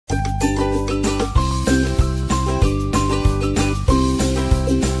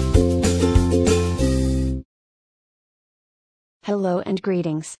Hello and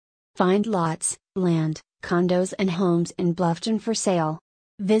greetings. Find lots, land, condos and homes in Bluffton for sale.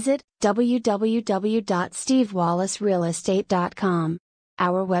 Visit www.stevewallacerealestate.com.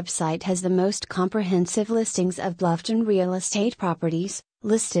 Our website has the most comprehensive listings of Bluffton real estate properties,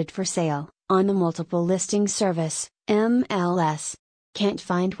 listed for sale, on the multiple listing service, MLS. Can't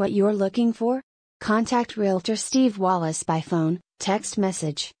find what you're looking for? Contact Realtor Steve Wallace by phone, text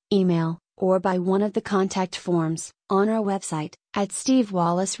message, email, or by one of the contact forms, on our website, at Steve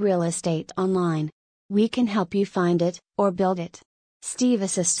Wallace Real Estate Online. We can help you find it, or build it. Steve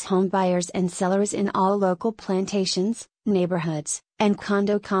assists home buyers and sellers in all local plantations, neighborhoods, and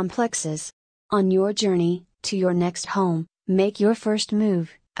condo complexes. On your journey to your next home, make your first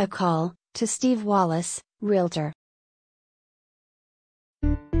move a call to Steve Wallace, Realtor.